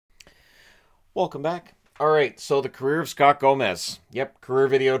Welcome back. All right, so the career of Scott Gomez. Yep, career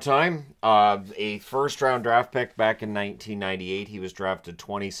video time. A first-round draft pick back in 1998. He was drafted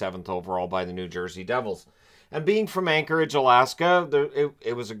 27th overall by the New Jersey Devils. And being from Anchorage, Alaska,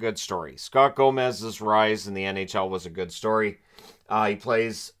 it was a good story. Scott Gomez's rise in the NHL was a good story. He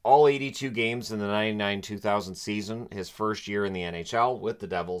plays all 82 games in the 99-2000 season, his first year in the NHL with the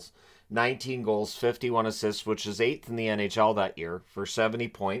Devils. 19 goals, 51 assists, which is 8th in the NHL that year for 70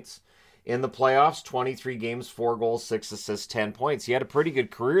 points. In the playoffs, 23 games, 4 goals, 6 assists, 10 points. He had a pretty good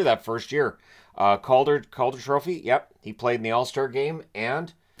career that first year. Calder Trophy, yep. He played in the All-Star game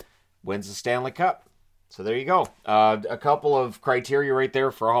and wins the Stanley Cup. So there you go. A couple of criteria right there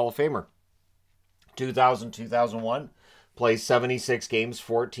for a Hall of Famer. 2000-2001, plays 76 games,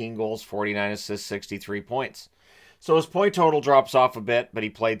 14 goals, 49 assists, 63 points. So his point total drops off a bit, but he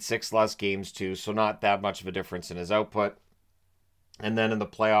played 6 less games too, so not that much of a difference in his output. And then in the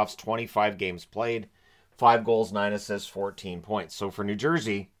playoffs, 25 games played, 5 goals, 9 assists, 14 points. So for New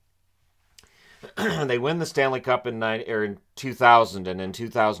Jersey, they win the Stanley Cup in 2000, and in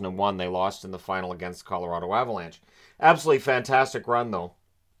 2001 they lost in the final against Colorado Avalanche. Absolutely fantastic run, though,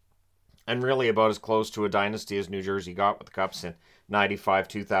 and really about as close to a dynasty as New Jersey got with the Cups in 95,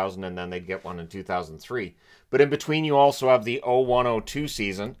 2000, and then they'd get one in 2003. But in between, you also have the 01-02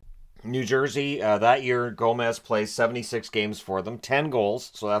 season. New Jersey, that year, Gomez plays 76 games for them, 10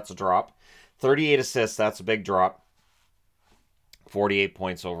 goals, so that's a drop. 38 assists, that's a big drop. 48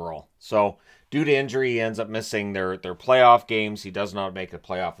 points overall. So, due to injury, he ends up missing their playoff games. He does not make a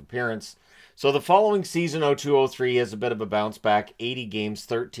playoff appearance. So, the following season, 02-03, is a bit of a bounce back. 80 games,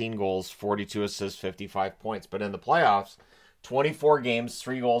 13 goals, 42 assists, 55 points. But in the playoffs, 24 games,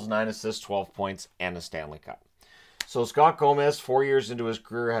 3 goals, 9 assists, 12 points, and a Stanley Cup. So Scott Gomez, 4 years into his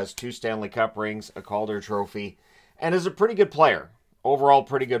career, has 2 Stanley Cup rings, a Calder Trophy, and is a pretty good player. Overall,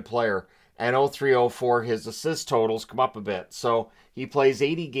 pretty good player. And 03-04, his assist totals come up a bit. So he plays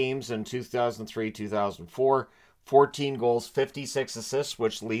 80 games in 2003-2004, 14 goals, 56 assists,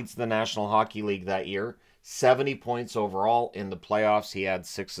 which leads the National Hockey League that year. 70 points overall. In the playoffs, he had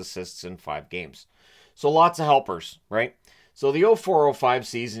 6 assists in 5 games. So lots of helpers, right? So the 04-05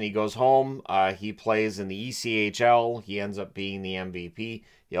 season, he goes home. He plays in the ECHL. He ends up being the MVP.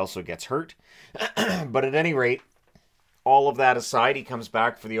 He also gets hurt. But at any rate, all of that aside, he comes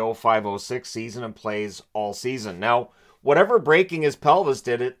back for the 05-06 season and plays all season. Now, whatever breaking his pelvis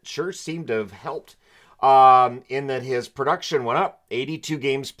did, it sure seemed to have helped in that his production went up. 82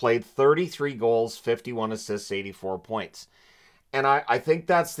 games played, 33 goals, 51 assists, 84 points. And I think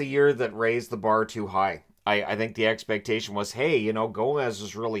that's the year that raised the bar too high. I think the expectation was, hey, you know, Gomez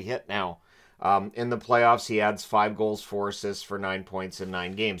is really hit now. In the playoffs, he adds 5 goals, 4 assists for 9 points in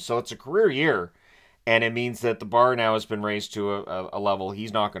 9 games. So it's a career year, and it means that the bar now has been raised to a level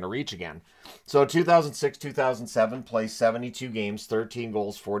he's not going to reach again. So 2006-2007, plays 72 games, 13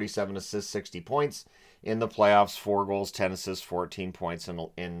 goals, 47 assists, 60 points. In the playoffs, 4 goals, 10 assists, 14 points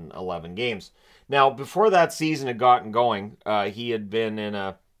in 11 games. Now, before that season had gotten going, he had been in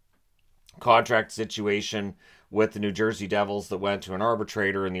a contract situation with the New Jersey Devils that went to an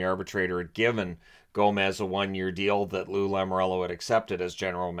arbitrator, and the arbitrator had given Gomez a 1-year deal that Lou Lamoriello had accepted as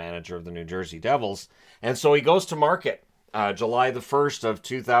general manager of the New Jersey Devils. And so he goes to market July the 1st of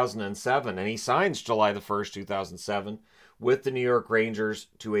 2007, and he signs July the 1st, 2007 with the New York Rangers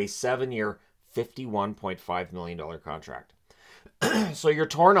to a 7-year, $51.5 million contract. So you're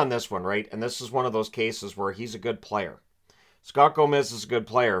torn on this one, right? And this is one of those cases where he's a good player. Scott Gomez is a good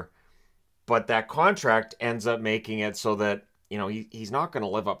player, but that contract ends up making it so that, you know, he's not going to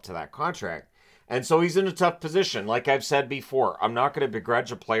live up to that contract. And so he's in a tough position. Like I've said before, I'm not going to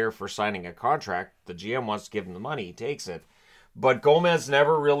begrudge a player for signing a contract. The GM wants to give him the money, he takes it. But Gomez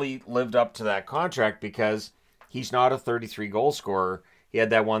never really lived up to that contract because he's not a 33 goal scorer. He had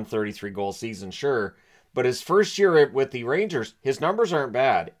that 133 goal season, sure. But his first year with the Rangers, his numbers aren't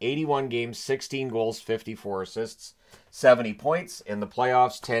bad. 81 games, 16 goals, 54 assists, 70 points. In the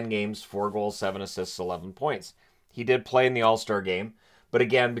playoffs, 10 games, 4 goals, 7 assists, 11 points. He did play in the All-Star game. But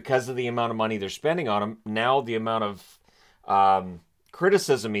again, because of the amount of money they're spending on him, now the amount of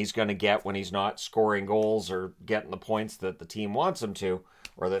criticism he's going to get when he's not scoring goals or getting the points that the team wants him to,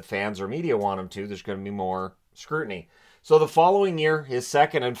 or that fans or media want him to, there's going to be more scrutiny. So the following year, his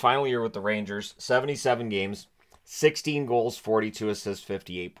second and final year with the Rangers, 77 games, 16 goals, 42 assists,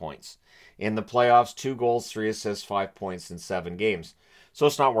 58 points. In the playoffs, 2 goals, 3 assists, 5 points in 7 games. So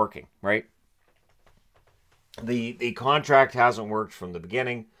it's not working, right? The contract hasn't worked from the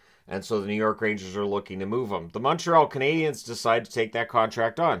beginning, and so the New York Rangers are looking to move him. The Montreal Canadiens decide to take that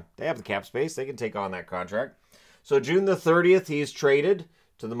contract on. They have the cap space. They can take on that contract. So June the 30th, he is traded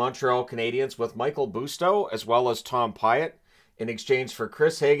to the Montreal Canadiens with Michael Busto as well as Tom Pyatt in exchange for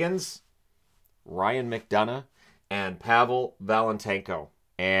Chris Higgins, Ryan McDonough, and Pavel Valentenko.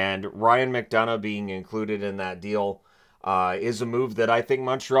 And Ryan McDonough being included in that deal is a move that I think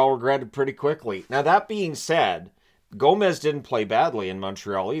Montreal regretted pretty quickly. Now, that being said, Gomez didn't play badly in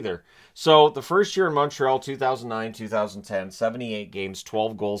Montreal either. So the first year in Montreal, 2009-2010, 78 games,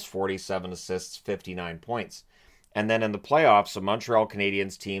 12 goals, 47 assists, 59 points. And then in the playoffs, a Montreal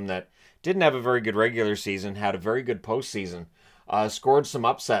Canadiens team that didn't have a very good regular season, had a very good postseason, scored some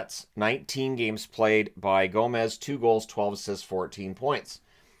upsets. 19 games played by Gomez, 2 goals, 12 assists, 14 points.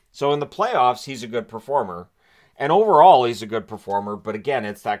 So in the playoffs, he's a good performer. And overall, he's a good performer. But again,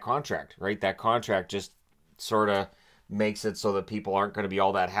 it's that contract, right? That contract just sort of makes it so that people aren't going to be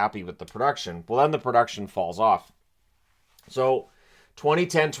all that happy with the production. Well, then the production falls off. So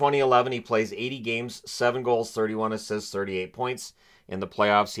 2010-2011, he plays 80 games, 7 goals, 31 assists, 38 points. In the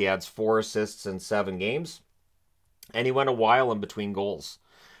playoffs, he adds 4 assists in 7 games. And he went a while in between goals.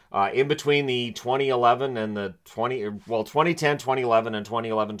 In between the 2011 and the 2010, 2011, and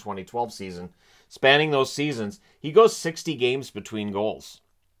 2011, 2012 season, spanning those seasons, he goes 60 games between goals.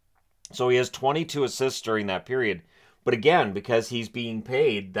 So he has 22 assists during that period. But again, because he's being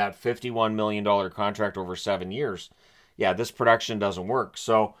paid that $51 million contract over 7 years, yeah, this production doesn't work.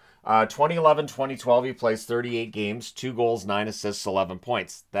 So 2011-2012, he plays 38 games, 2 goals, 9 assists, 11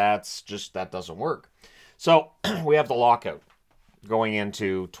 points. That doesn't work. So we have the lockout going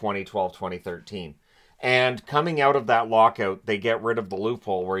into 2012-2013. And coming out of that lockout, they get rid of the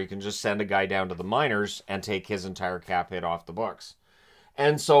loophole where you can just send a guy down to the minors and take his entire cap hit off the books.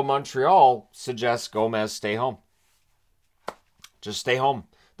 And so Montreal suggests Gomez stay home. Just stay home.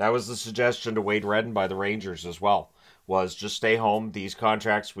 That was the suggestion to Wade Redden by the Rangers as well, was just stay home. These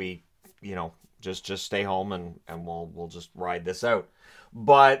contracts, just stay home and we'll just ride this out.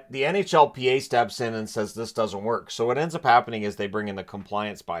 But the NHLPA steps in and says this doesn't work. So what ends up happening is they bring in the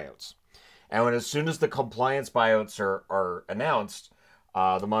compliance buyouts. And as soon as the compliance buyouts are announced,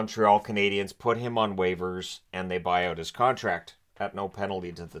 the Montreal Canadiens put him on waivers and they buy out his contract at no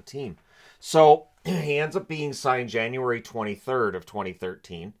penalty to the team. So he ends up being signed January 23rd of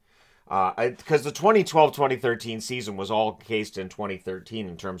 2013. Because the 2012-2013 season was all cased in 2013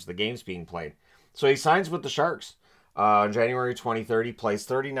 in terms of the games being played. So he signs with the Sharks. On January 23rd, he plays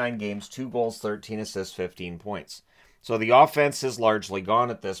 39 games, 2 goals, 13 assists, 15 points. So the offense is largely gone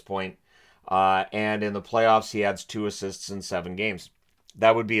at this point. And in the playoffs, he adds 2 assists in 7 games.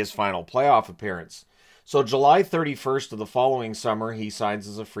 That would be his final playoff appearance. So July 31st of the following summer, he signs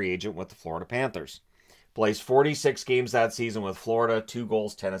as a free agent with the Florida Panthers. Plays 46 games that season with Florida, 2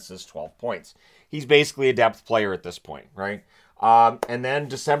 goals, 10 assists, 12 points. He's basically a depth player at this point, right? And then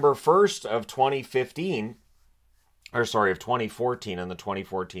December 1st of 2014 in the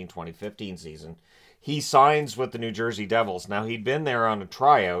 2014-2015 season, he signs with the New Jersey Devils. Now, he'd been there on a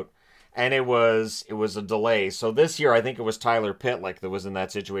tryout, and it was a delay. So this year, I think it was Tyler Pitlick that was in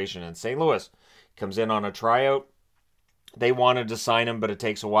that situation in St. Louis. Comes in on a tryout. They wanted to sign him, but it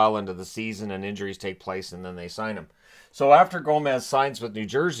takes a while into the season and injuries take place, and then they sign him. So after Gomez signs with New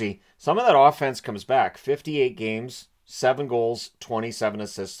Jersey, some of that offense comes back. 58 games, 7 goals, 27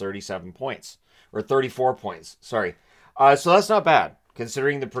 assists, 37 points. Or 34 points, sorry. So that's not bad.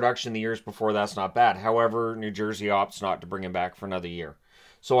 Considering the production the years before, that's not bad. However, New Jersey opts not to bring him back for another year.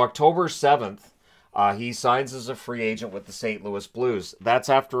 So October 7th, he signs as a free agent with the St. Louis Blues. That's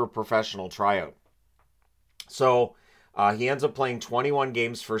after a professional tryout. So he ends up playing 21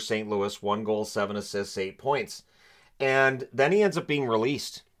 games for St. Louis, 1 goal, 7 assists, 8 points. And then he ends up being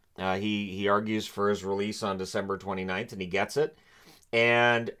released. He argues for his release on December 29th, and he gets it.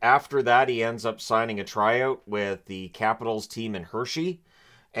 And after that, he ends up signing a tryout with the Capitals team in Hershey.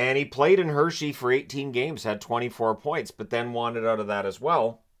 And he played in Hershey for 18 games, had 24 points, but then wanted out of that as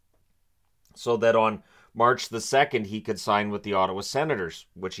well. So that on March the 2nd, he could sign with the Ottawa Senators,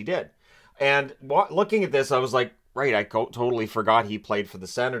 which he did. And looking at this, I was like, right, I totally forgot he played for the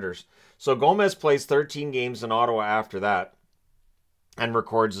Senators. So Gomez plays 13 games in Ottawa after that and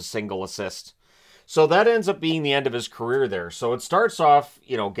records a single assist. So that ends up being the end of his career there. So it starts off,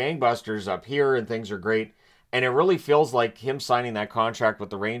 gangbusters up here and things are great. And it really feels like him signing that contract with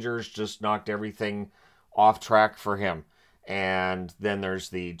the Rangers just knocked everything off track for him. And then there's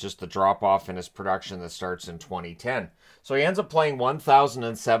the drop-off in his production that starts in 2010. So he ends up playing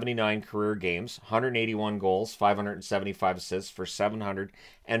 1,079 career games, 181 goals, 575 assists for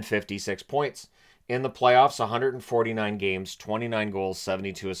 756 points. In the playoffs, 149 games, 29 goals,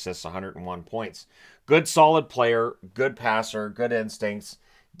 72 assists, 101 points. Good solid player, good passer, good instincts,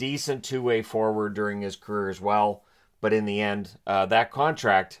 decent two-way forward during his career as well. But in the end, that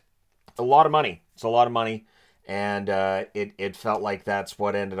contract, a lot of money. It's a lot of money. And it felt like that's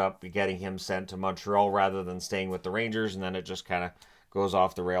what ended up getting him sent to Montreal rather than staying with the Rangers. And then it just kind of goes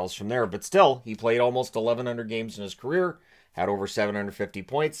off the rails from there. But still, he played almost 1,100 games in his career, had over 750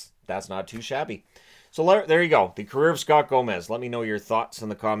 points. That's not too shabby. So there you go. The career of Scott Gomez. Let me know your thoughts in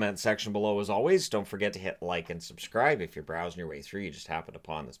the comment section below as always. Don't forget to hit like and subscribe if you're browsing your way through. You just happened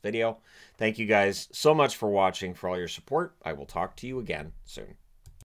upon this video. Thank you guys so much for watching, for all your support. I will talk to you again soon.